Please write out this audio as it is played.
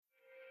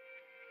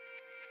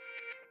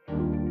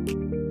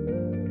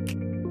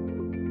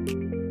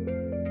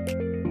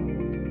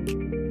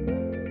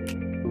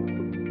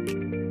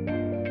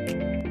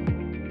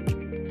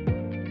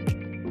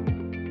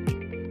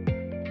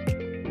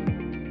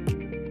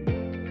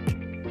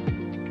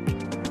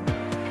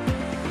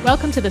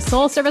Welcome to the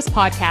Soul Service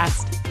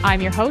Podcast.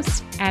 I'm your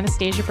host,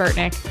 Anastasia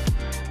Burtnick.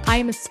 I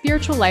am a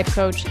spiritual life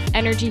coach,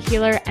 energy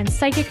healer, and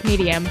psychic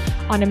medium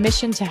on a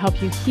mission to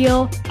help you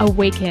heal,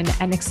 awaken,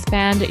 and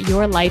expand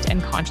your light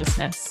and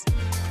consciousness.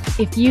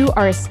 If you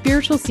are a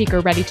spiritual seeker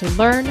ready to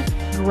learn,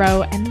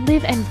 grow, and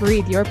live and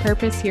breathe your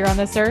purpose here on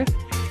this earth,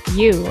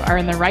 you are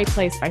in the right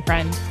place, my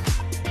friend.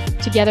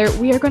 Together,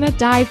 we are going to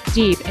dive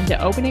deep into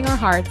opening our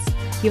hearts,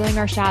 healing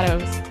our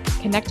shadows,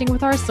 connecting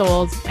with our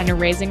souls, and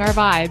erasing our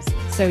vibes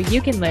so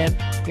you can live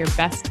your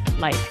best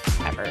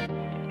life ever.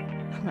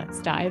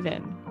 Let's dive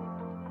in.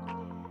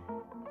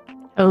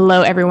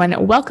 Hello,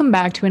 everyone. Welcome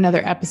back to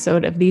another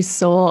episode of the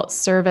Soul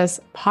Service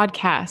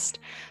Podcast.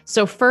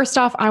 So first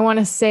off, I want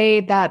to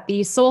say that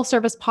the Soul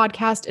Service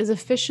Podcast is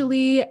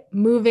officially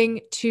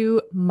moving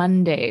to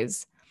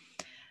Mondays.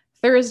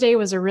 Thursday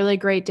was a really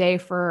great day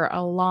for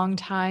a long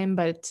time,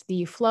 but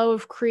the flow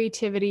of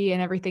creativity and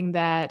everything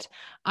that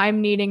I'm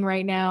needing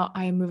right now,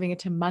 I am moving it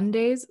to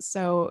Mondays.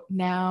 So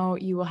now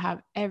you will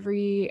have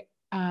every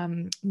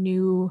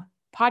new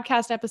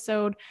podcast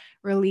episode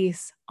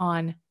release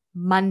on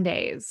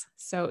Mondays.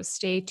 So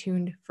stay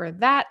tuned for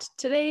that.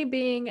 Today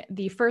being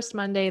the first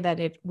Monday that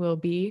it will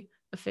be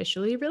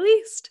officially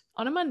released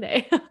on a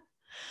Monday.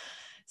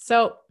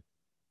 So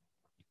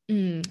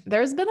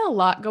there's been a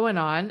lot going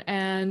on,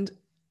 and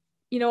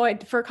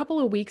for a couple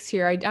of weeks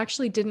here, I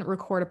actually didn't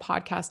record a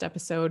podcast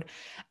episode.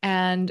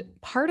 And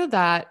part of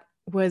that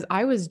was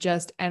I was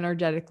just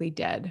energetically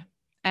dead.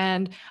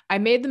 And I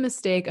made the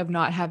mistake of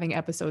not having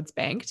episodes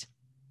banked,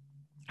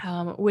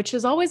 which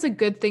is always a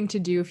good thing to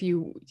do if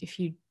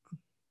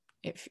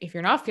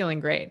you're not feeling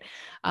great.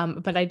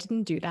 But I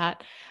didn't do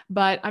that.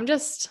 But I'm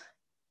just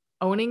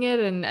owning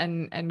it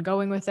and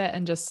going with it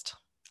and just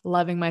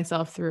loving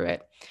myself through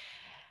it.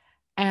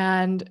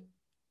 And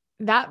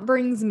that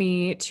brings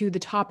me to the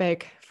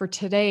topic for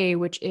today,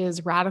 which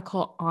is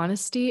radical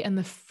honesty and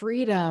the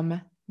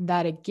freedom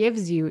that it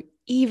gives you,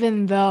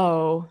 even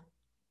though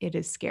it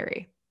is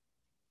scary.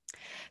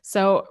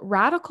 So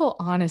radical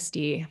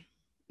honesty,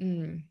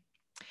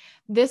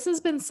 this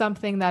has been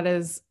something that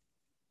has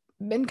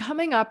been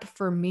coming up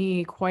for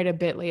me quite a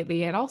bit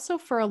lately, and also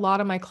for a lot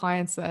of my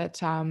clients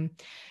that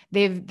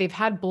they've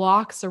had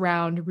blocks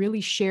around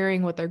really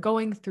sharing what they're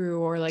going through,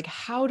 or like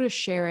how to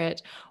share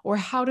it, or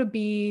how to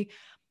be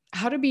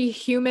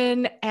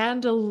human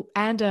and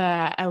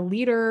a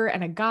leader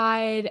and a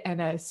guide and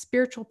a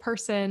spiritual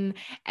person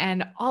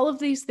and all of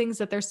these things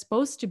that they're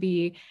supposed to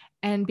be,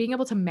 and being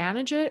able to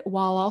manage it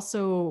while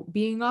also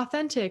being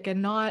authentic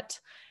and not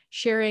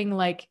sharing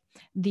like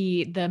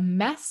the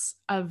mess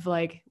of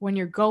like when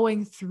you're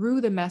going through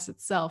the mess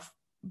itself,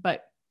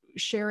 but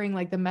sharing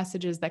like the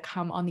messages that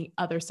come on the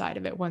other side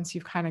of it once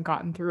you've kind of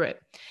gotten through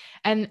it.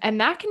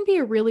 And that can be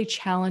a really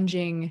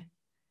challenging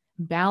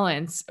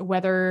balance,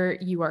 whether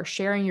you are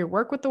sharing your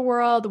work with the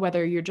world,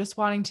 whether you're just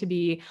wanting to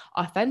be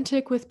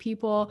authentic with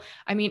people.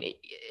 I mean,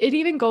 it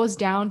even goes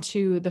down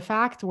to the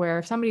fact where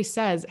if somebody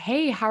says,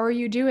 "Hey, how are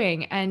you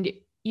doing?" And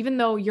even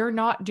though you're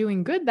not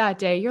doing good that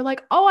day, you're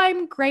like, "Oh,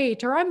 I'm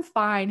great," or "I'm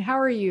fine. How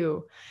are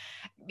you?"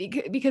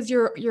 Because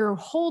you're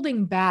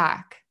holding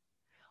back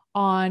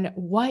on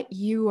what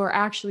you are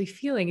actually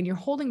feeling, and you're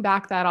holding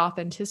back that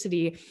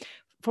authenticity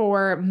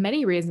for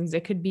many reasons.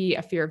 It could be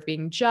a fear of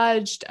being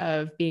judged,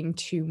 of being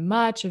too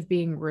much, of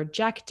being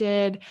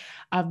rejected,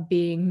 of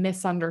being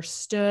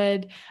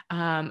misunderstood,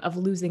 of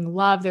losing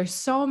love. There's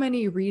so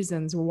many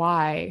reasons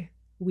why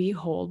we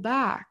hold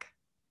back.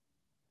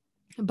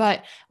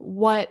 But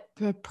what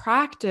the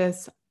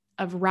practice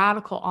of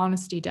radical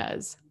honesty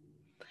does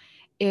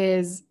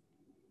is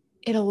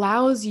it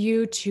allows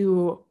you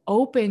to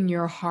open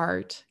your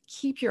heart,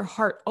 keep your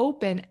heart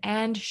open,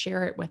 and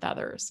share it with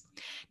others.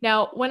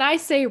 Now, when I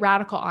say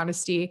radical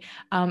honesty,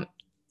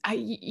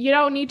 you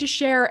don't need to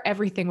share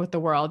everything with the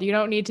world. You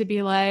don't need to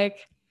be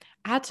like,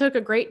 "I took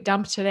a great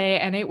dump today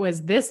and it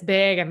was this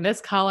big and this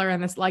color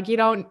and this," like, you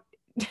don't.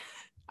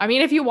 I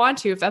mean, if you want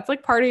to, if that's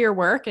like part of your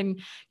work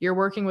and you're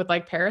working with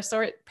like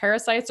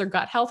parasites or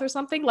gut health or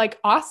something, like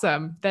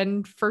awesome,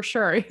 then for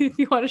sure, if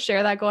you want to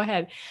share that, go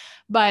ahead.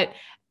 But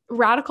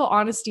radical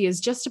honesty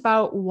is just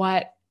about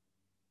what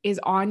is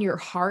on your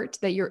heart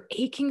that you're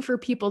aching for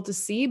people to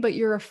see, but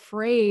you're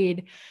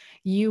afraid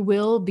you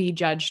will be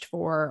judged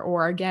for,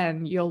 or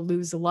again, you'll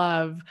lose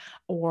love,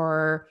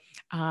 or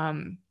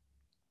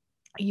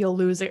you'll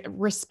lose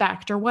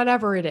respect, or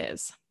whatever it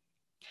is.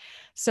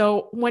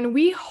 So when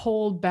we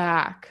hold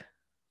back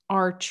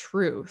our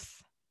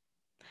truth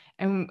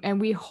and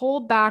we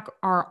hold back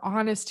our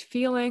honest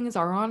feelings,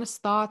 our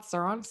honest thoughts,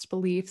 our honest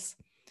beliefs,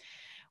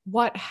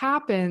 what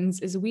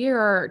happens is we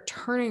are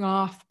turning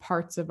off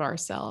parts of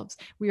ourselves.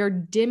 We are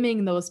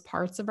dimming those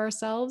parts of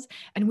ourselves,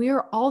 and we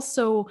are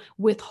also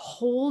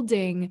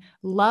withholding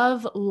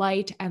love,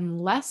 light,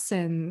 and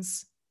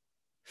lessons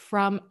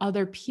from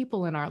other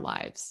people in our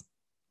lives.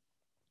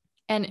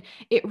 And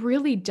it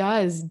really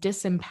does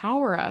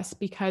disempower us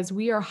because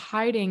we are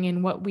hiding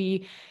in what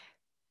we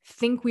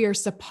think we are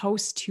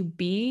supposed to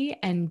be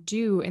and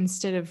do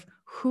instead of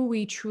who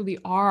we truly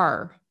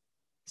are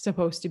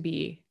supposed to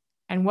be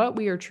and what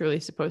we are truly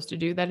supposed to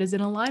do that is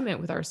in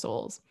alignment with our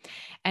souls.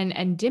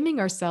 And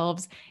dimming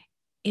ourselves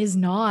is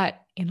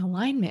not in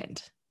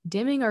alignment.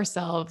 Dimming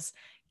ourselves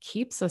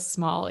keeps us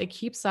small. It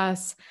keeps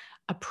us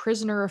a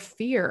prisoner of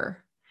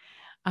fear.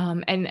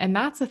 And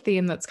that's a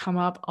theme that's come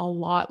up a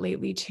lot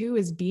lately too,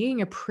 is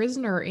being a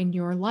prisoner in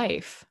your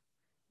life.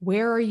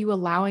 Where are you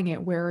allowing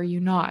it? Where are you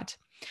not?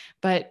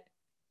 But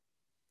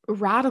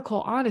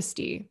radical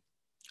honesty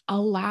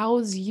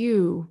allows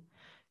you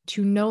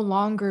to no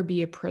longer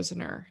be a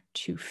prisoner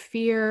to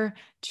fear,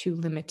 to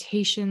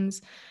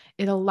limitations.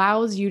 It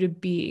allows you to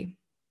be.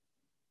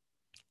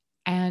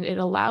 And it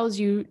allows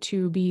you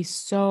to be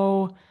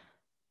so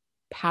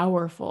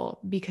powerful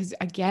because,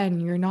 again,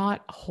 you're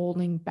not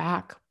holding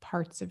back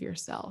parts of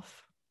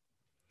yourself.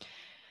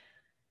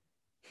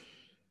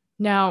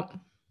 Now,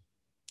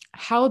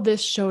 how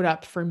this showed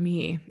up for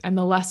me and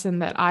the lesson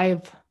that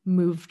I've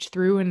moved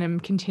through and am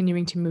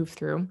continuing to move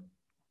through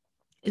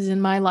is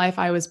in my life,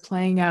 I was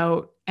playing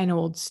out an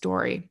old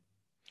story.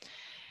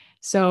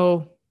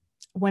 So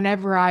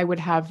whenever I would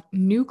have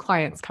new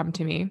clients come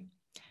to me,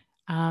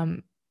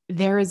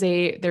 there's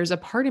a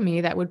part of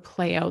me that would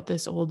play out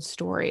this old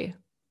story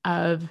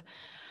of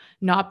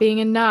not being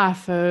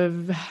enough,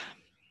 of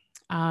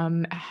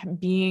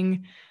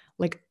being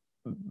like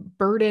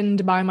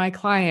burdened by my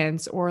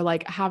clients, or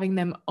like having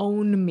them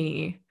own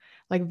me,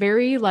 like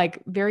very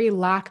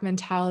lack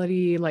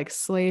mentality, like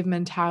slave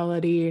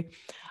mentality.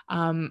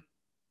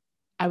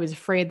 I was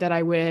afraid that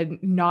I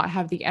would not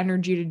have the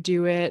energy to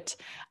do it.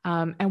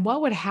 And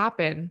what would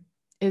happen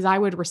is I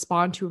would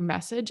respond to a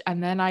message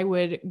and then I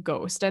would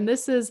ghost. And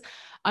this is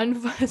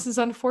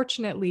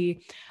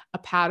unfortunately a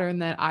pattern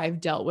that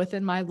I've dealt with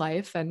in my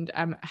life and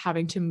I'm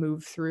having to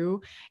move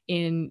through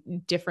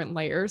in different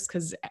layers,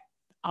 because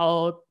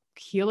I'll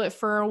heal it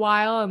for a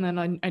while and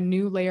then a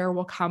new layer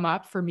will come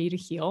up for me to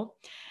heal.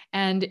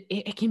 And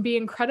it can be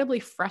incredibly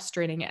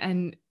frustrating.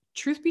 And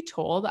truth be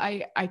told,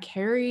 I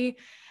carry,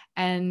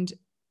 and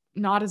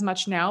not as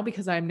much now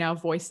because I'm now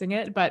voicing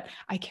it, but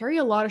I carry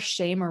a lot of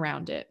shame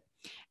around it.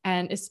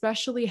 And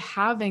especially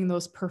having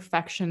those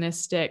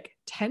perfectionistic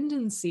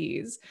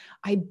tendencies,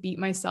 I beat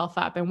myself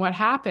up. And what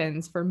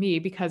happens for me,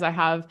 because I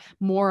have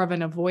more of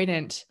an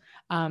avoidant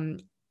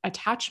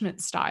attachment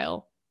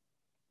style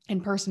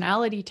and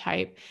personality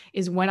type,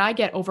 is when I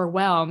get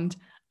overwhelmed,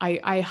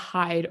 I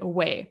hide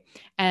away.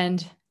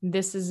 And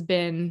this has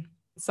been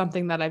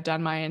something that I've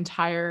done my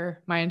entire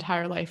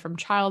life from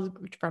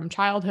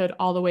childhood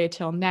all the way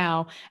till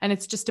now. And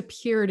it's just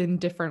appeared in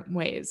different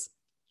ways,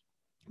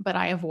 but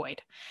I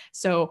avoid.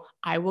 So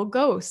I will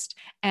ghost.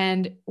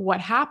 And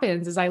what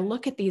happens is I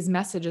look at these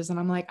messages and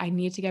I'm like, I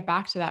need to get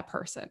back to that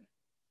person.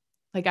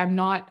 Like I'm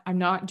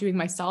not doing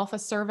myself a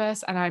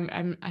service, and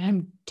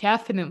I'm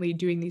definitely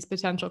doing these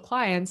potential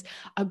clients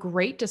a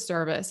great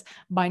disservice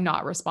by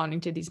not responding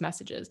to these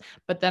messages.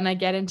 But then I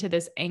get into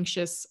this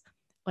anxious,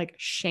 like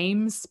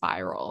shame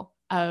spiral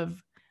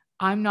of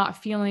I'm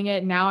not feeling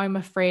it. Now I'm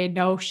afraid.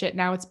 No shit.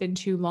 Now it's been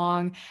too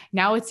long.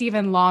 Now it's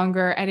even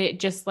longer. And it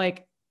just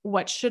like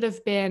what should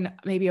have been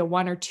maybe a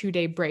 1 or 2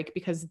 day break,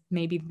 because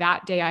maybe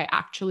that day I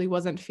actually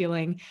wasn't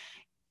feeling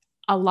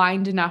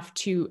aligned enough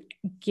to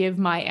give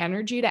my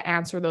energy to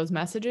answer those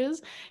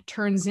messages,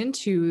 turns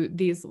into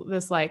this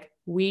like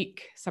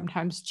week,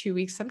 sometimes 2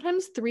 weeks,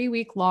 sometimes 3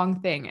 week long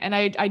thing. And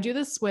I do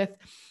this with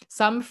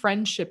some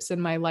friendships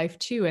in my life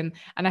too. And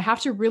I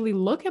have to really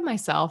look at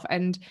myself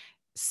and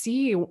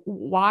see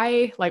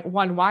why, like,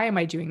 one, why am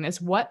I doing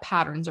this? What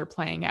patterns are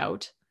playing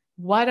out?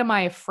 What am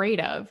I afraid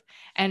of?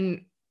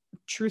 And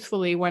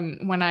truthfully,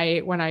 when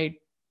I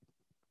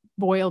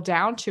boil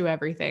down to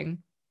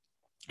everything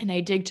and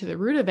I dig to the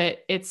root of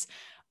it, it's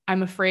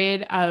I'm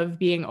afraid of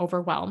being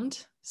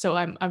overwhelmed. So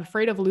I'm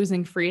afraid of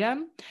losing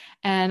freedom,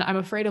 and I'm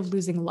afraid of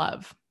losing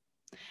love.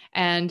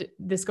 And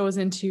this goes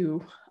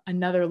into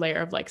another layer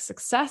of like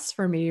success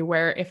for me,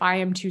 where if I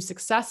am too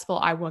successful,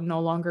 I will no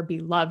longer be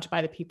loved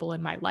by the people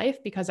in my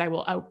life because I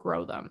will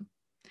outgrow them.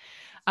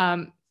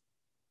 And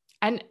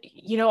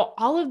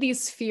all of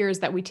these fears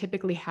that we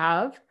typically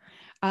have,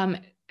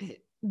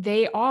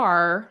 they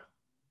are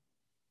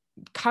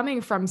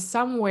coming from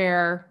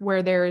somewhere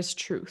where there is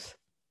truth.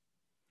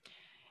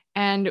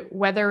 And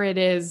whether it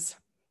is,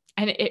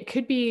 and it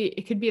could be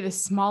the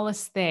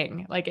smallest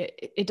thing. Like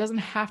it doesn't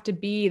have to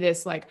be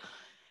this like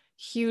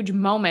huge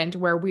moment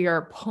where we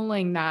are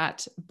pulling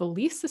that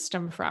belief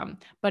system from,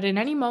 but in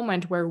any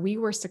moment where we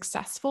were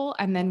successful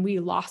and then we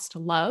lost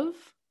love,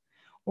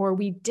 or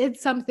we did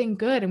something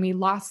good and we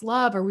lost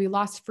love, or we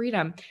lost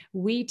freedom,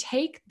 we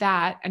take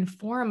that and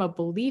form a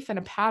belief and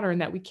a pattern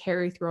that we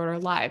carry throughout our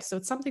lives. So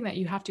it's something that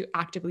you have to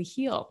actively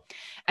heal.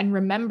 And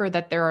remember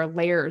that there are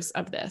layers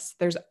of this.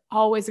 There's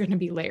always going to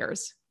be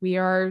layers. We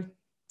are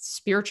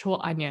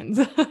spiritual onions,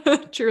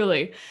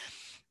 truly.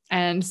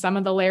 And some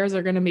of the layers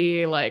are going to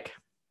be like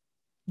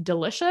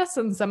delicious,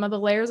 and some of the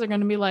layers are going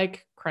to be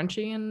like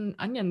crunchy and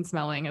onion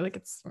smelling. Like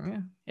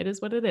it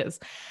is what it is.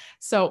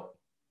 So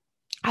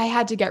I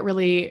had to get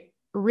really,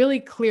 really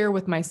clear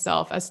with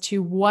myself as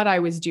to what I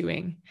was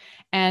doing.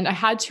 And I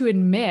had to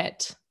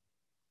admit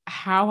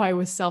how I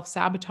was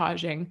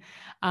self-sabotaging,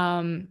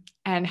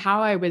 and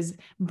how I was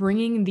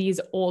bringing these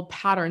old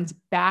patterns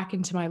back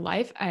into my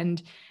life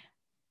and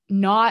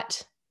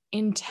not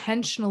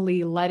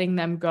intentionally letting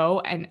them go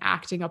and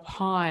acting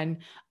upon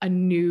a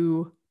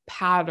new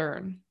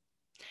pattern.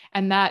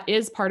 And that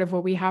is part of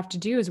what we have to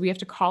do, is we have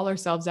to call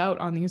ourselves out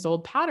on these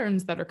old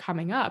patterns that are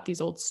coming up,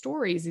 these old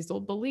stories, these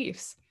old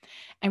beliefs.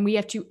 And we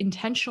have to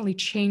intentionally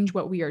change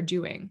what we are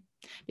doing,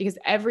 because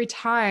every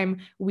time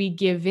we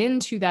give in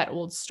to that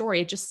old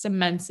story, it just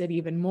cements it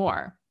even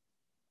more.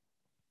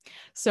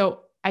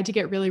 So I had to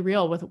get really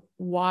real with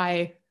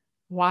why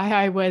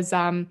I was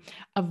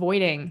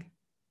avoiding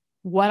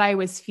what I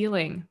was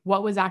feeling,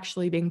 what was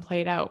actually being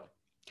played out.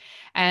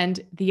 And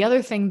the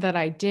other thing that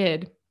I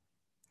did,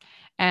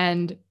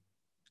 and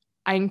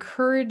I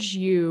encourage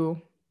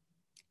you,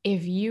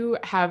 if you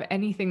have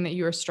anything that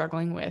you are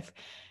struggling with,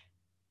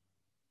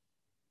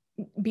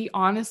 be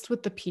honest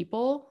with the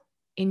people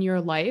in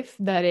your life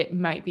that it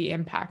might be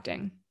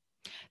impacting.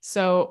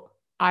 So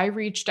I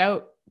reached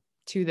out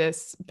to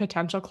this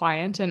potential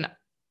client, and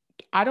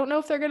I don't know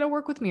if they're going to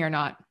work with me or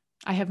not.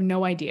 I have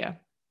no idea,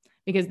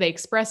 because they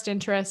expressed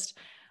interest.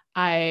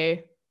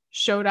 I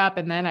showed up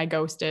and then I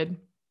ghosted.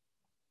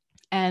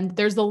 And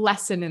there's a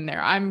lesson in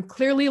there. I'm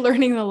clearly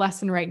learning the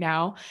lesson right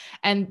now.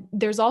 And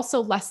there's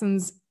also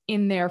lessons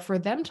in there for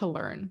them to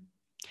learn.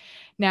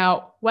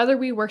 Now, whether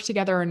we work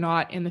together or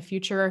not in the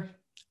future,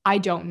 I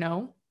don't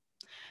know.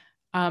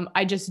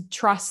 I just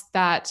trust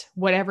that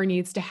whatever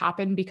needs to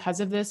happen because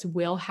of this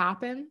will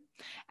happen,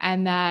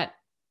 and that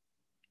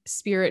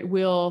Spirit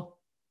will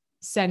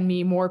send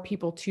me more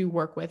people to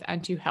work with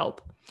and to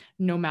help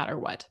no matter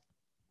what.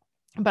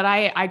 But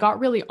I got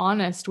really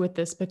honest with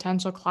this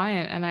potential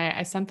client, and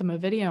I sent them a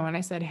video and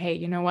I said, hey,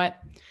 you know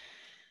what?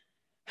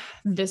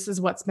 This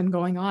is what's been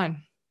going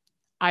on.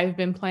 I've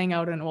been playing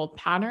out an old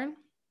pattern,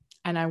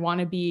 and I want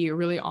to be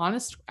really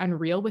honest and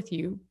real with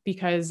you,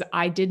 because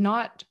I did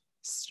not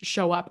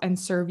show up and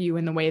serve you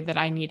in the way that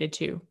I needed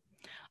to.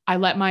 I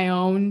let my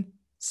own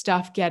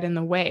stuff get in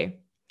the way.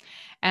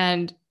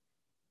 And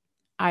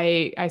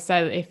I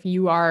said, if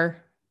you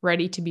are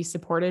ready to be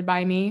supported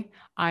by me,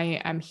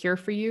 I am here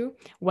for you,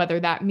 whether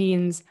that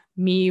means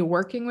me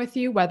working with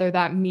you, whether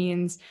that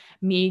means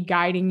me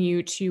guiding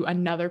you to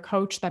another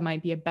coach that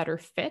might be a better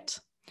fit.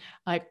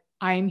 Like,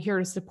 I am here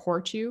to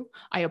support you.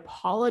 I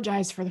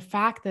apologize for the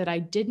fact that I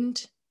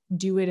didn't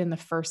do it in the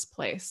first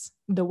place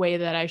the way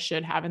that I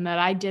should have, and that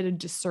I did a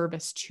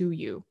disservice to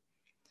you.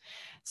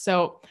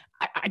 So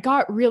I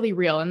got really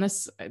real. And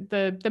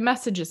the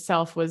message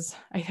itself was,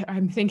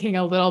 I'm thinking,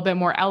 a little bit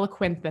more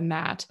eloquent than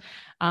that.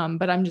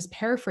 But I'm just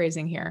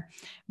paraphrasing here.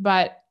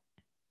 But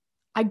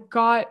I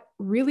got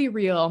really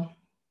real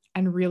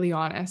and really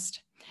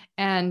honest.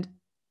 And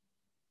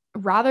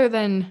rather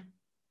than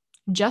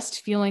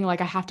just feeling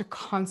like I have to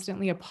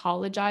constantly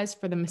apologize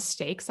for the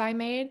mistakes I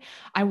made,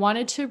 I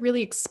wanted to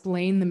really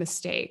explain the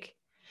mistake.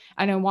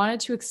 And I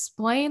wanted to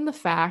explain the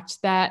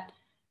fact that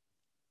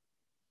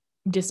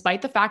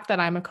despite the fact that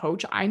I'm a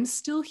coach, I'm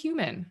still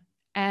human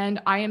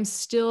and I am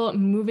still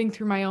moving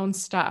through my own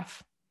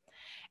stuff.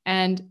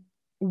 And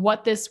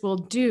what this will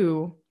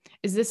do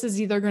is, this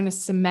is either going to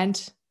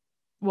cement,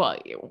 well,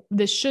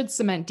 this should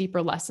cement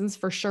deeper lessons.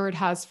 For sure it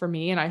has for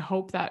me. And I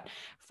hope that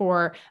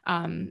for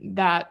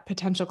that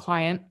potential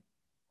client,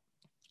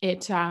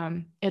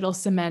 it'll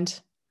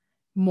cement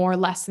more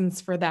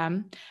lessons for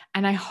them.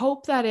 And I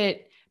hope that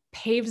it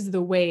paves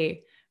the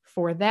way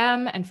for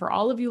them and for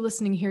all of you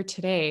listening here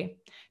today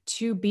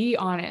to be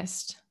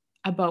honest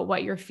about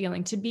what you're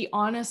feeling, to be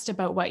honest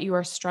about what you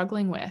are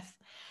struggling with,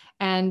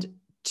 and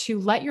to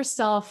let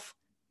yourself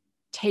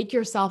take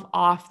yourself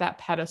off that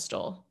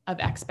pedestal of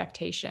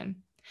expectation.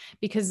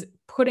 Because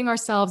putting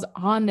ourselves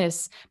on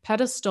this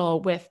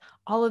pedestal with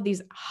all of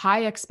these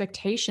high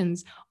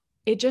expectations,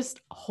 it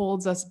just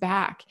holds us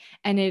back,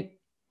 and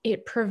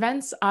it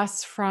prevents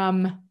us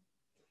from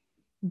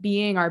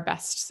being our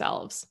best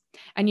selves.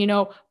 And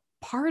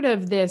part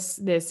of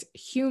this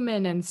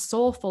human and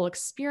soulful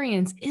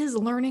experience is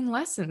learning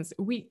lessons.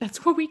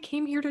 That's what we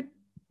came here to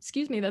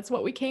that's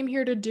what we came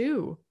here to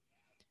do.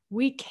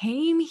 We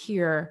came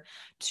here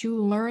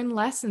to learn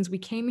lessons. We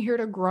came here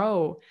to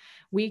grow.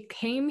 We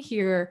came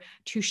here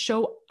to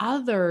show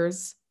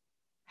others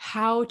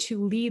how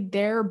to lead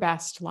their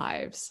best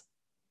lives.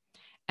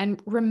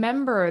 And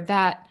remember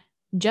that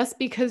just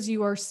because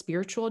you are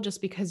spiritual, just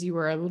because you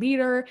are a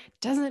leader,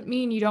 doesn't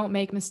mean you don't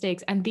make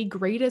mistakes. And the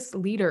greatest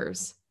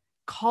leaders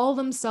call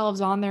themselves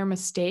on their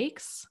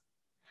mistakes,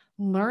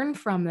 learn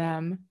from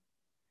them,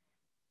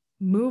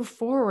 move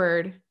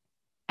forward,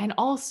 and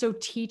also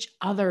teach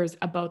others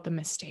about the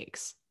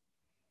mistakes,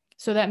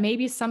 so that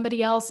maybe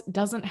somebody else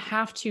doesn't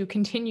have to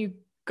continue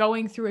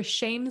going through a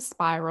shame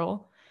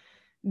spiral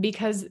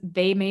because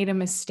they made a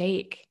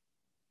mistake,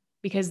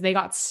 because they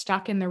got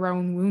stuck in their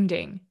own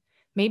wounding.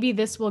 Maybe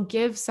this will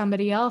give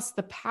somebody else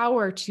the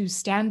power to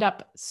stand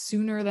up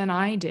sooner than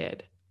I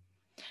did.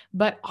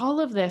 But all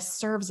of this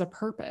serves a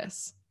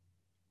purpose.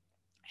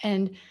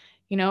 And,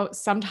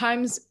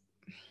 sometimes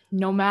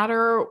No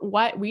matter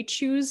what, we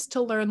choose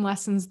to learn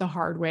lessons the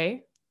hard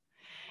way.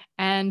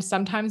 And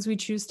sometimes we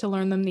choose to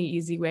learn them the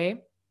easy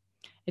way.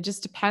 It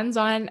just depends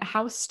on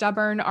how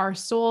stubborn our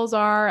souls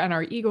are and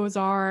our egos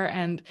are.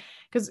 And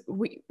because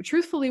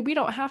truthfully, we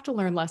don't have to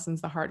learn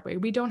lessons the hard way.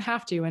 We don't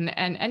have to. And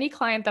any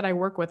client that I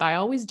work with, I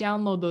always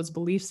download those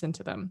beliefs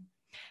into them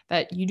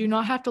that you do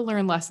not have to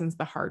learn lessons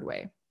the hard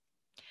way.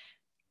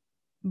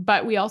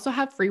 But we also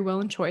have free will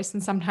and choice.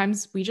 And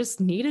sometimes we just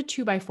need a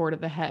 2x4 to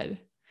the head,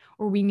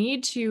 or we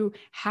need to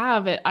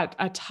have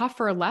a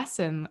tougher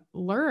lesson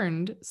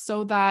learned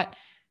so that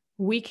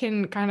we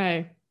can kind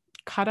of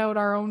cut out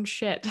our own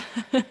shit,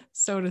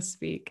 so to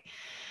speak.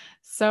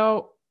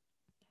 So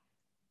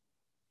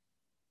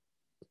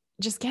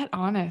just get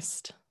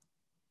honest.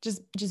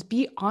 Just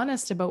be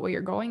honest about what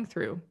you're going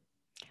through,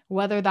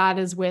 whether that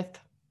is with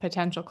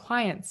potential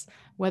clients,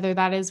 whether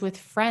that is with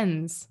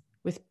friends,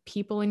 with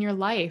people in your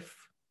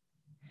life,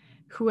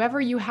 whoever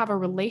you have a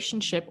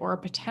relationship or a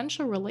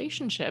potential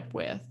relationship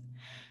with.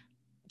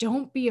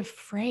 Don't be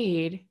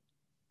afraid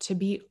to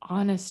be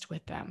honest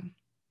with them,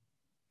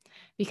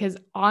 because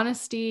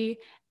honesty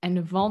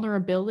and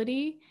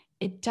vulnerability,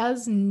 it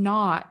does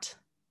not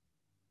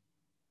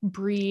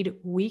breed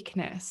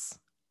weakness.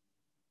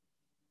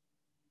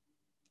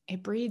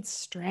 It breeds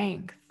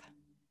strength.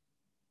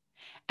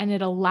 And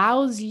it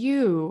allows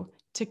you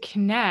to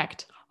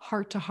connect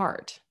heart to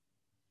heart.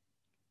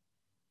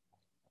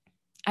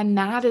 And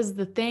that is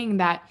the thing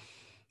that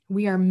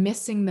we are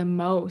missing the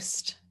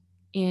most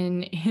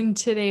in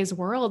today's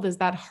world, is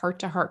that heart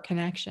to heart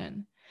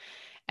connection.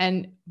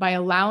 And by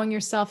allowing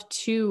yourself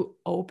to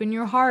open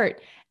your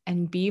heart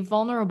and be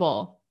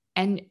vulnerable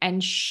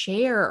and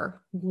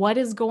share what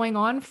is going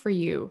on for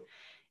you,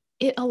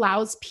 it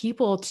allows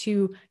people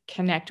to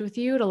connect with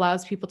you. It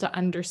allows people to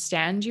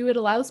understand you. It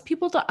allows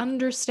people to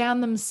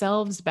understand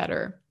themselves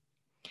better.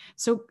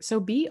 So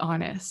be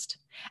honest.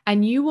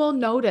 And you will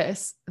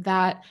notice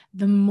that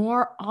the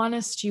more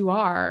honest you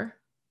are,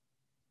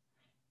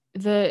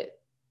 the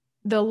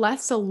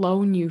less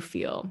alone you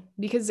feel.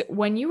 Because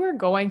when you are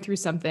going through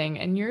something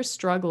and you're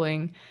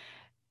struggling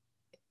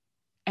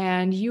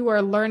and you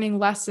are learning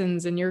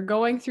lessons and you're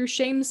going through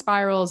shame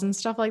spirals and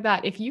stuff like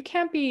that, if you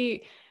can't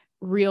be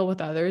real with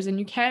others and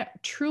you can't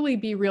truly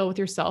be real with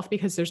yourself,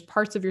 because there's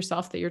parts of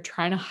yourself that you're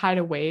trying to hide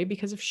away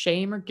because of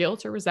shame or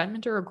guilt or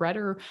resentment or regret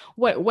or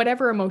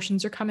whatever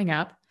emotions are coming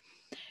up,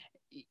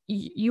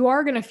 you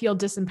are going to feel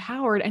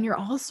disempowered, and you're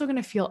also going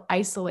to feel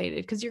isolated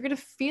because you're going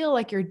to feel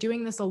like you're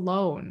doing this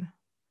alone.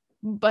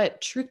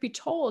 But truth be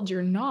told,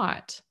 you're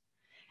not.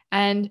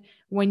 And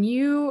when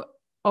you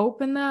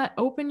open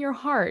your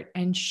heart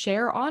and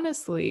share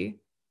honestly,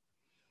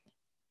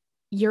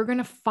 you're going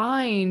to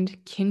find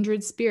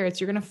kindred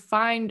spirits. You're going to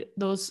find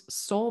those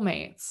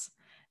soulmates,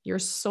 your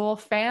soul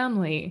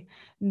family,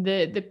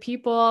 the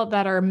people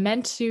that are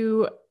meant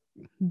to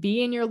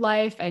be in your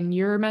life and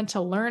you're meant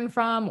to learn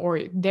from, or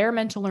they're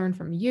meant to learn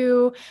from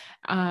you.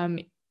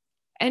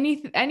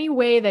 Any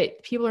way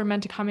that people are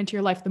meant to come into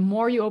your life, the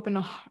more you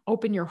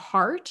open your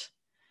heart,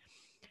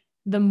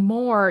 the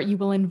more you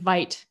will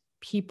invite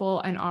people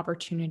and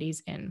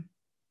opportunities in.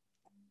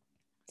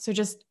 So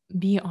just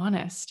be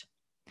honest.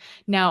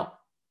 Now,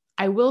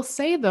 I will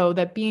say though,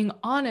 that being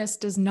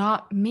honest does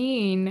not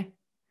mean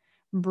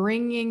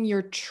bringing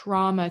your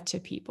trauma to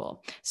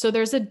people. So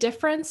there's a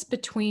difference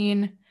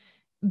between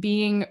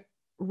being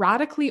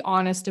radically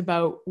honest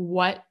about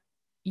what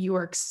you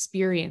are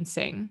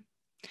experiencing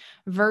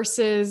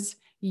versus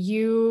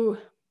you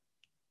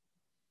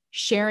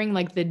sharing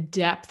like the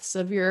depths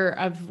of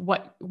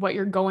what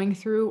you're going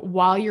through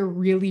while you're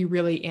really,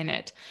 really in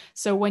it.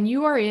 So when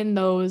you are in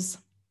those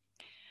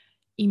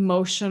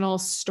emotional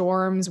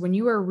storms, when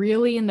you are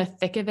really in the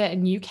thick of it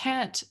and you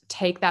can't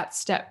take that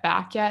step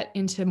back yet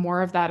into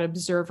more of that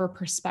observer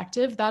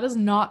perspective, that is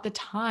not the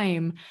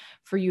time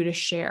for you to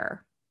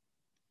share.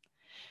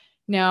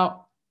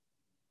 Now,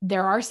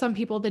 there are some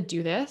people that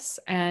do this.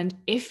 And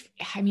if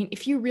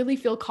you really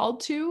feel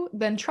called to,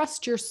 then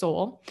trust your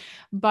soul.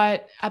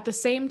 But at the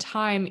same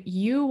time,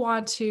 you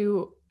want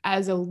to,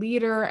 as a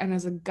leader and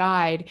as a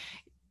guide,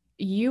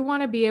 you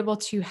want to be able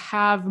to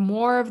have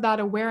more of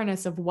that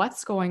awareness of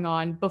what's going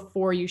on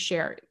before you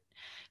share it.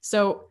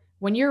 So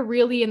when you're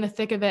really in the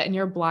thick of it and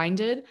you're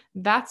blinded,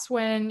 that's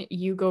when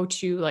you go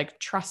to like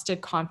trusted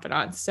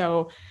confidants.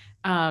 So,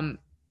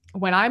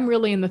 when I'm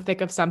really in the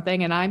thick of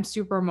something and I'm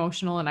super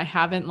emotional and I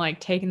haven't like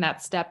taken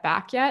that step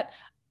back yet,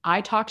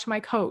 I talk to my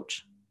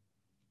coach.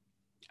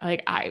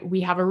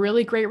 We have a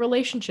really great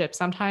relationship.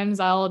 Sometimes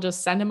I'll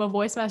just send him a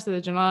voice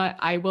message and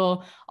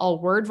I'll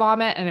word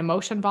vomit and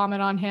emotion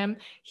vomit on him.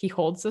 He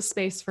holds the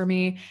space for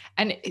me,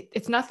 and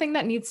it's nothing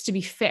that needs to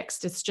be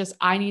fixed. It's just,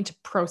 I need to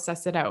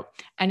process it out,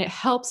 and it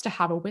helps to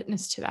have a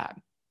witness to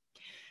that.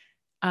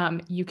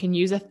 You can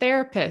use a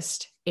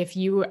therapist if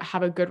you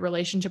have a good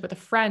relationship with a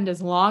friend,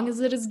 as long as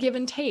it is give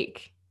and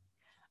take.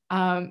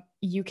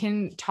 You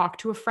can talk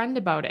to a friend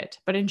about it,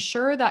 but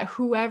ensure that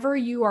whoever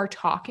you are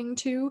talking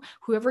to,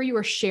 whoever you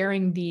are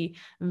sharing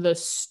the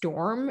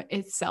storm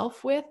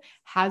itself with,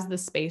 has the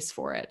space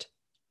for it.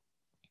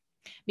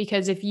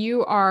 Because if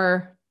you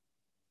are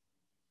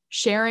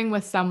sharing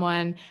with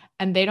someone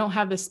and they don't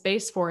have the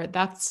space for it,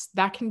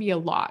 that can be a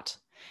lot.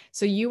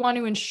 So you want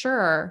to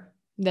ensure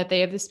that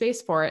they have the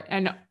space for it.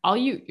 And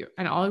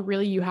all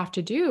really you have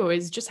to do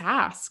is just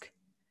ask.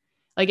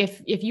 Like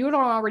if you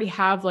don't already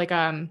have like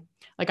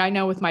I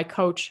know with my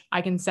coach,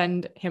 I can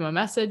send him a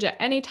message at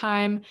any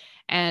time,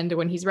 and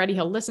when he's ready,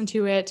 he'll listen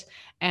to it.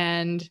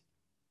 And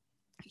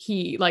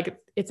he like,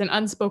 it's an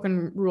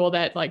unspoken rule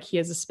that like he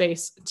has a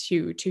space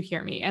to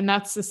hear me. And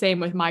that's the same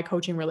with my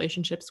coaching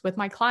relationships with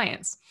my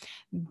clients.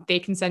 They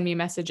can send me a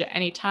message at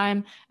any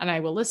time and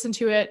I will listen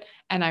to it,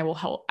 and I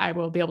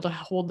will be able to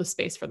hold the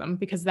space for them,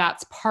 because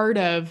that's part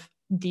of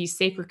the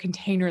sacred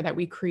container that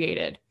we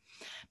created.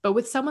 But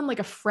with someone like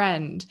a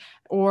friend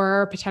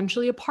or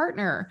potentially a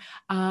partner,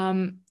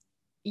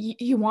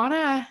 you want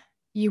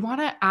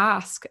to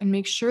ask and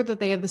make sure that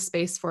they have the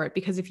space for it.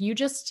 Because if you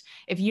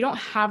don't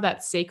have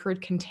that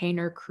sacred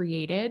container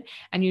created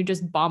and you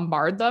just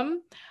bombard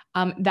them,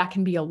 that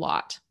can be a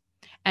lot.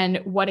 And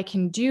what it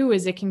can do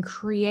is it can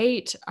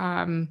create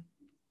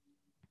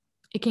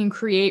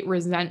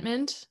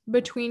resentment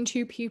between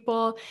two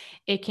people.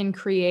 It can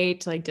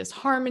create like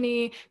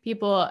disharmony,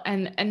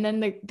 and then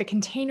the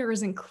container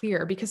isn't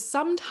clear, because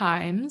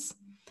sometimes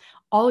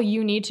all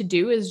you need to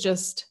do is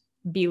just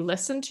be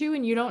listened to,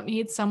 and you don't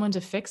need someone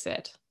to fix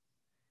it.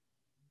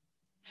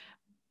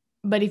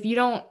 But if you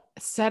don't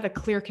set a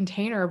clear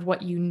container of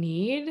what you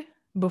need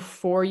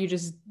before you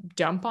just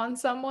dump on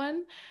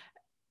someone,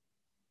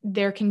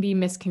 there can be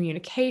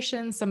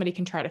miscommunication. Somebody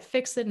can try to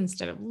fix it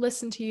instead of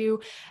listen to you.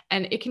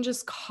 And it can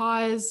just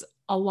cause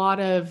a lot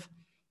of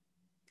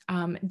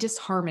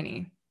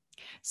disharmony.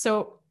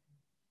 So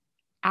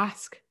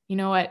ask, you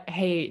know what?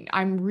 Hey,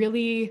 I'm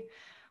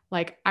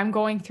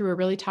going through a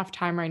really tough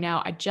time right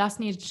now. I just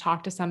need to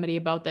talk to somebody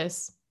about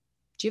this.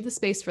 Do you have the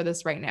space for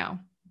this right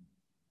now?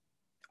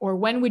 Or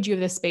when would you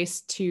have the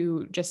space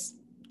to just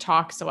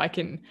talk so I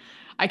can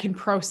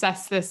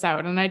process this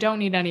out, and I don't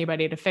need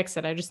anybody to fix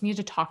it. I just need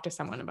to talk to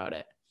someone about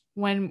it.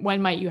 When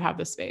might you have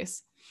the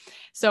space?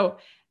 So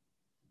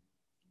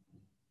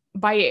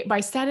by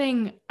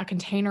setting a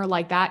container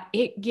like that,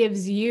 it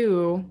gives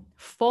you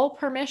full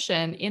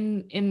permission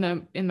in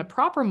the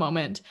proper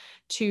moment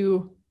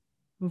to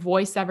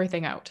voice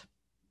everything out.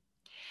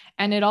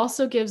 And it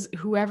also gives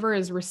whoever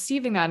is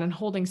receiving that and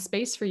holding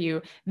space for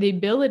you the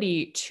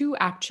ability to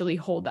actually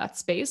hold that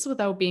space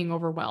without being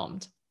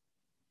overwhelmed.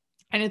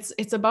 And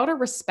it's about a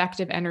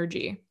respective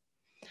energy.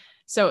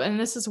 So, and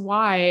this is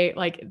why,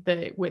 like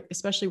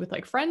especially with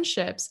like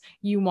friendships,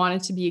 you want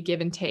it to be a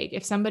give and take.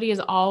 If somebody is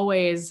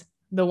always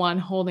the one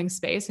holding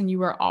space and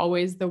you are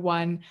always the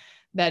one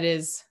that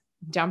is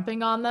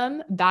dumping on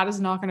them, that is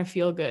not going to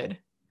feel good.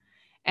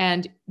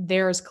 And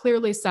there's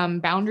clearly some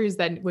boundaries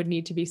that would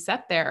need to be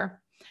set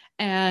there.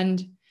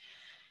 And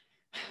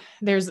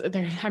there's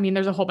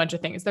a whole bunch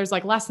of things. There's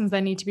like lessons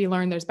that need to be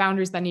learned. There's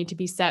boundaries that need to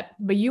be set,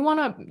 but you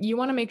want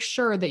to make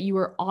sure that you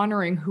are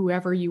honoring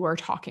whoever you are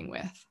talking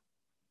with.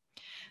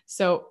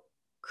 So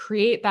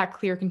create that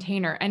clear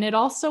container. And it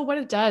also, what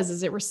it does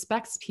is it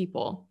respects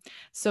people,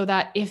 so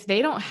that if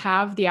they don't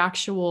have the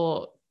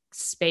actual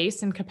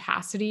space and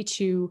capacity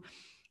to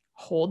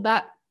hold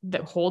that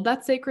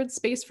sacred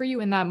space for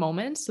you in that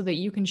moment so that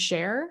you can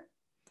share,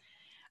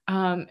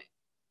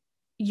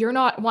 you're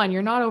not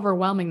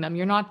overwhelming them,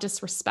 you're not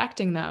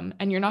disrespecting them,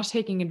 and you're not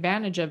taking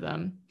advantage of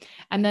them.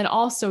 And then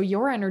also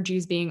your energy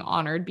is being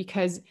honored,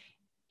 because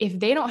if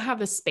they don't have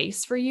the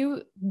space for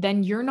you,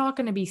 then you're not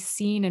going to be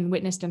seen and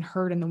witnessed and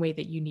heard in the way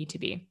that you need to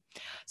be.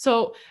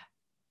 So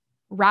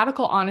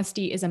radical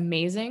honesty is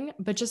amazing,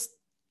 but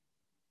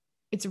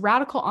it's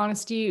radical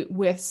honesty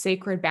with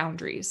sacred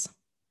boundaries.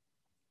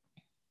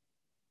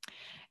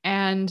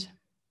 And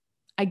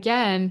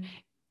again,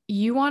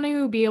 you want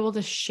to be able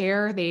to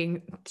share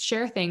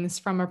things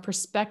from a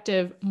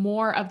perspective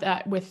more of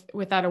that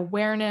with that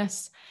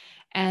awareness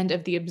and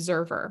of the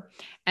observer.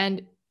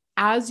 And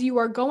as you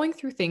are going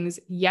through things,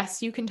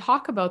 yes, you can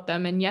talk about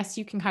them, and yes,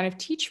 you can kind of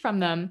teach from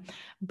them.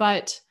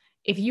 But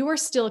if you are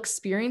still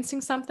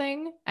experiencing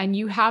something and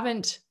you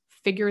haven't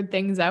figured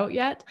things out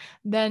yet,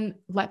 then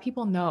let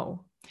people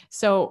know.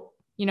 So,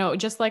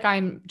 just like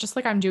I'm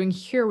doing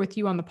here with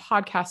you on the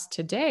podcast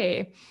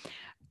today,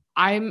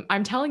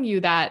 I'm telling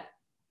you that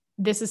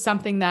this is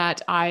something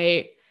that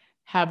I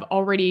have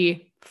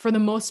already, for the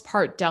most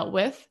part, dealt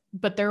with,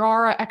 but there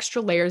are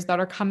extra layers that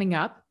are coming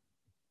up.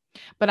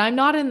 But I'm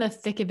not in the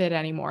thick of it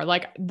anymore.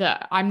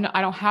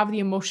 I don't have the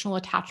emotional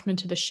attachment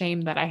to the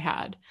shame that I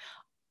had.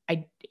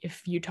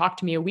 If you talked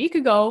to me a week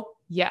ago,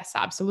 yes,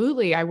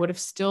 absolutely, I would have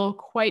still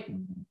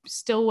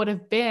would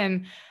have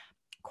been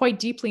quite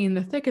deeply in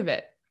the thick of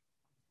it.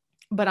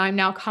 But I'm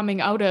now coming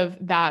out of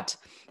that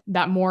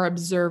more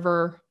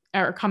observer,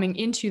 or coming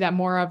into that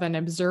more of an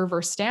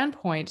observer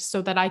standpoint,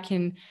 so that I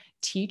can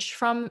teach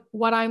from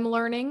what I'm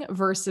learning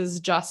versus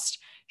just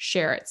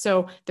share it.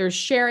 So there's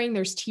sharing,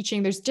 there's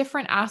teaching, there's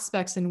different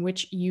aspects in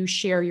which you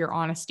share your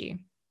honesty.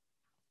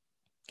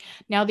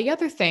 Now, the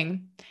other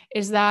thing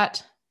is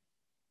that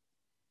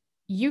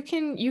you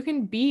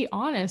can be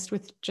honest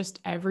with just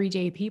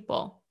everyday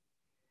people.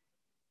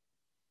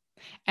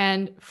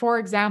 And for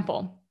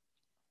example,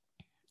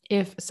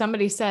 if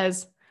somebody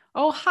says,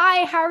 "Oh,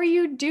 hi, how are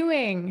you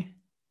doing?"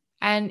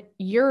 and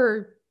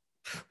you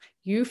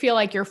feel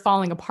like you're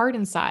falling apart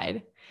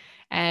inside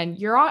and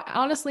you're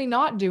honestly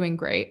not doing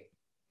great,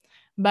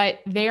 but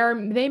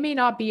they may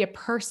not be a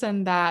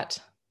person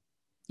that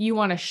you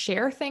want to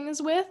share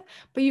things with,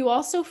 but you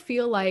also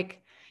feel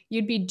like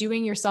you'd be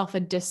doing yourself a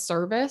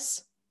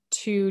disservice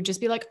to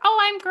just be like, "Oh,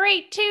 I'm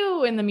great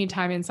too." In the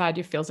meantime, inside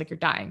you feels like you're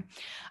dying.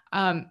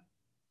 Um,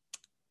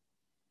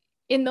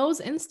 in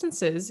those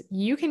instances,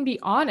 you can be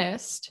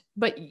honest,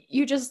 but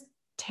you just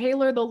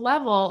tailor the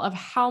level of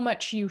how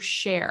much you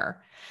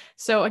share.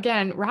 So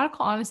again,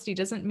 radical honesty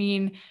doesn't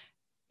mean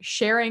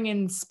sharing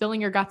and spilling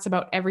your guts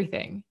about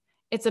everything.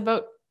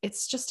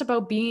 It's just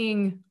about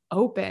being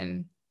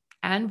open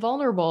and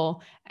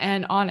vulnerable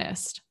and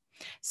honest.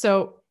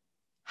 So,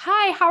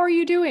 "Hi, how are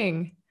you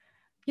doing?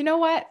 You know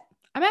what?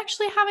 I'm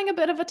actually having a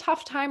bit of a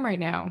tough time right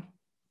now,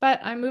 but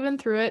I'm moving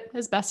through it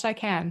as best I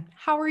can.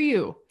 How are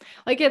you?"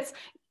 Like, it's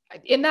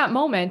in that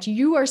moment,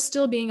 you are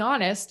still being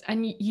honest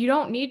and you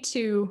don't need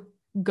to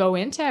go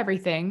into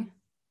everything.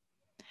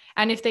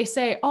 And if they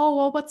say, "Oh,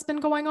 well, what's been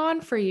going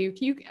on for you?"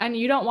 And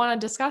you don't want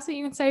to discuss it,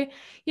 you can say,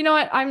 "You know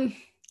what? I'm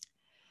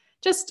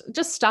just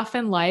stuff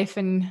in life,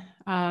 and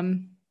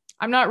I'm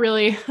not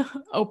really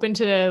open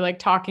to like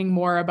talking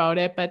more about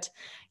it, but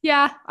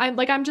yeah, I'm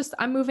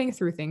moving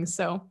through things.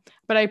 So,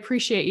 but I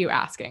appreciate you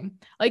asking."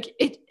 Like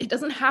it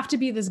doesn't have to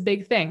be this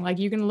big thing. Like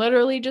you can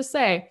literally just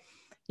say,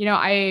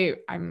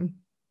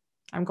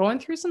 I'm going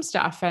through some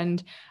stuff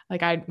and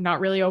like I'm not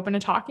really open to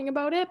talking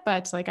about it,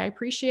 but like I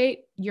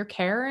appreciate your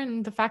care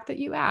and the fact that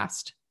you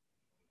asked.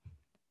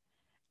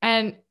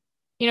 And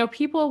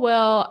people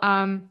will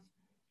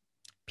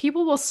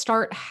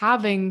start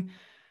having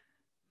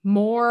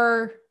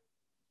more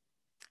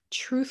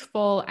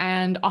truthful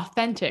and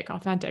authentic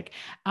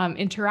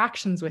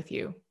interactions with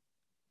you.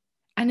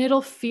 And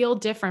it'll feel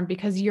different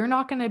because you're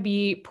not going to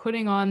be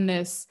putting on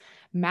this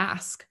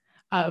mask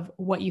of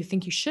what you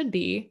think you should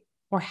be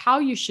or how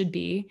you should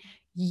be.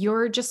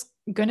 You're just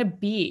going to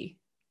be.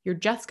 You're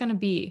just going to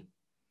be.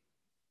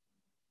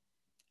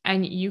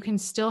 And you can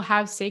still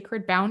have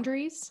sacred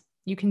boundaries.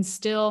 You can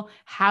still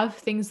have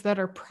things that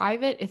are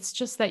private. It's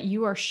just that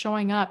you are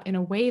showing up in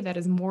a way that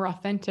is more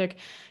authentic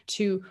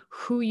to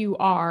who you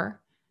are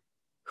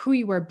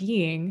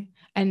being,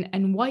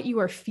 and what you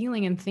are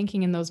feeling and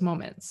thinking in those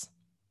moments.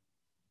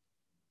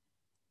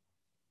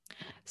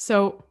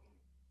 So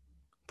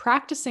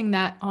practicing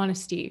that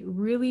honesty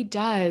really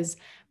does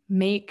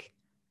make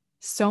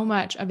so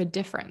much of a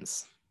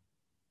difference.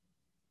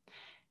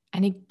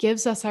 And it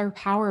gives us our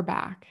power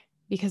back.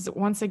 Because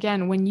once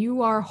again, when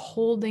you are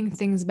holding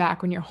things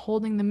back, when you're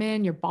holding them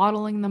in, you're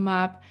bottling them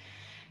up,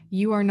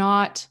 you are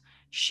not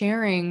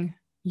sharing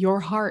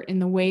your heart in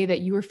the way that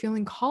you are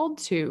feeling called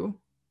to.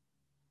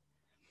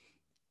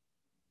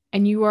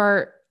 And you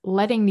are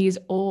letting these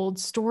old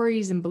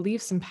stories and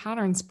beliefs and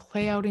patterns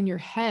play out in your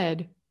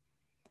head.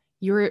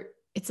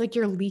 It's like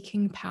you're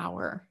leaking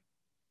power.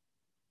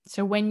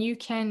 So when you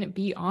can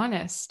be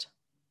honest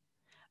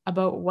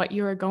about what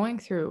you are going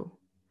through,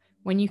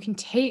 when you can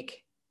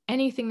take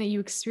anything that you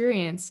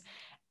experience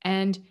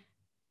and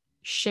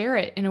share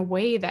it in a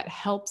way that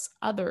helps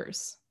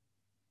others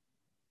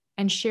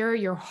and share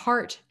your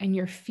heart and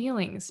your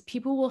feelings,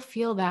 people will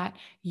feel that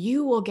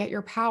you will get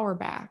your power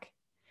back.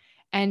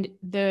 And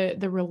the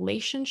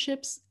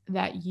relationships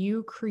that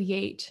you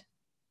create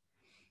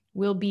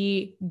will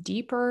be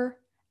deeper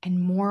and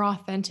more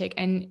authentic.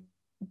 And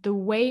the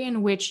way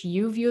in which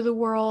you view the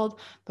world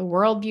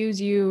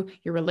views you,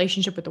 your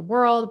relationship with the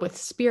world, with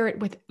spirit,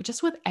 with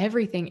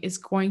everything is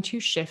going to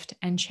shift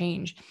and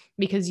change,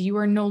 because you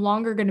are no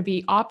longer going to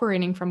be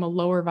operating from a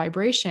lower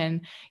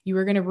vibration. You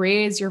are going to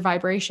raise your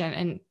vibration.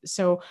 And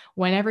so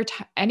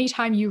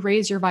anytime you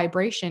raise your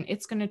vibration,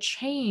 it's going to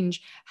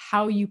change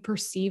how you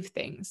perceive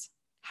things,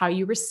 how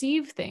you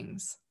receive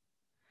things.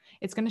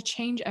 It's going to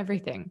change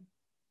everything.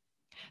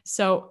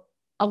 So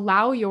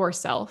allow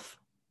yourself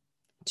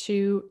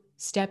to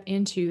step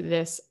into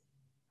this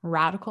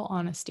radical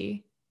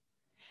honesty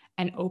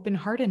and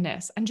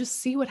open-heartedness and just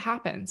see what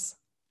happens,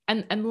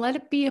 and let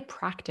it be a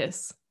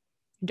practice.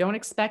 Don't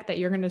expect that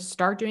you're going to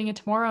start doing it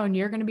tomorrow and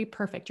you're going to be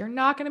perfect. You're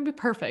not going to be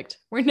perfect.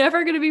 We're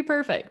never going to be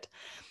perfect.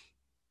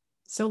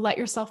 So let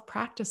yourself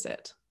practice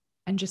it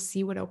and just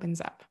see what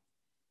opens up.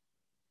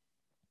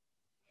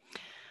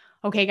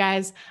 Okay,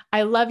 guys,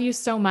 I love you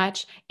so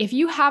much. If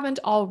you haven't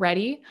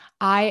already,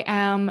 I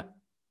am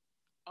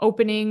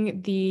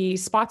opening the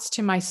spots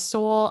to my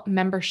Soul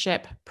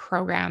membership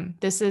program.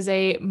 This is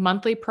a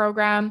monthly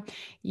program.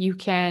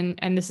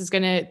 It's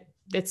going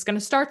to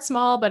start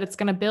small, but it's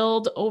going to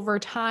build over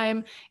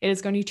time. It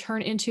is going to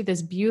turn into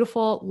this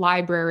beautiful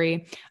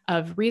library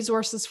of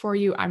resources for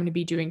you. I'm going to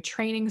be doing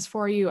trainings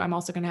for you. I'm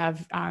also going to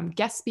have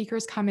guest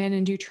speakers come in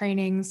and do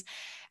trainings.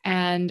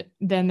 And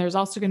then there's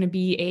also going to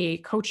be a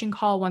coaching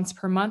call once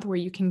per month where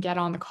you can get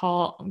on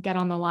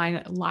the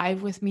line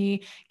live with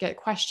me, get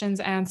questions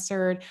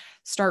answered,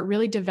 start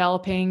really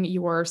developing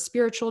your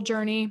spiritual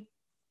journey.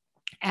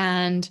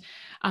 And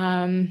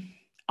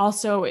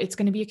also, it's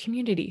going to be a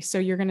community. So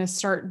you're going to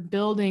start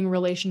building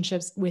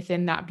relationships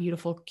within that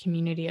beautiful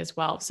community as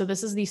well. So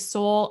this is the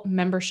Soul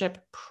Membership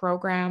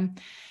Program.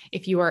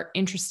 If you are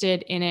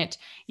interested in it,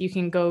 you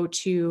can go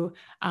to,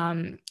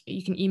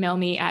 you can email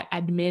me at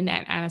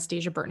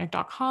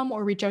admin@anastasiaburtnick.com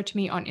or reach out to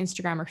me on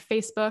Instagram or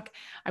Facebook.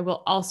 I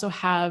will also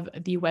have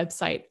the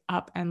website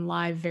up and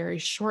live very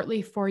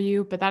shortly for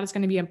you, but that is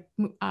going to be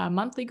a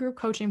monthly group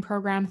coaching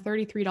program,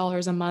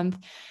 $33 a month,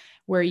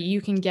 where you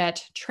can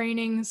get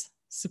trainings,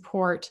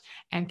 support,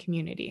 and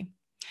community.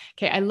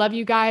 Okay, I love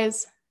you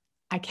guys.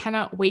 I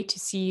cannot wait to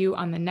see you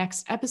on the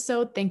next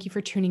episode. Thank you for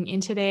tuning in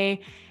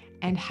today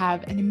and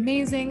have an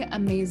amazing,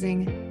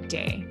 amazing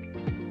day.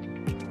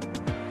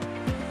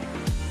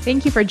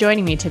 Thank you for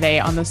joining me today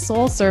on the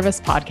Soul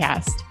Service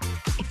Podcast.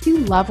 If you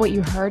love what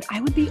you heard,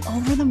 I would be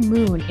over the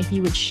moon if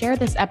you would share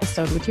this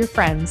episode with your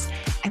friends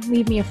and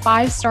leave me a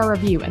 5-star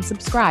review and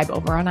subscribe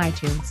over on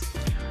iTunes.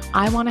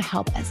 I want to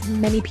help as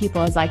many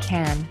people as I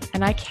can,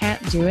 and I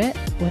can't do it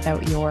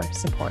without your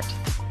support.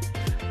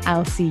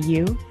 I'll see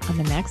you on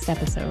the next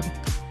episode.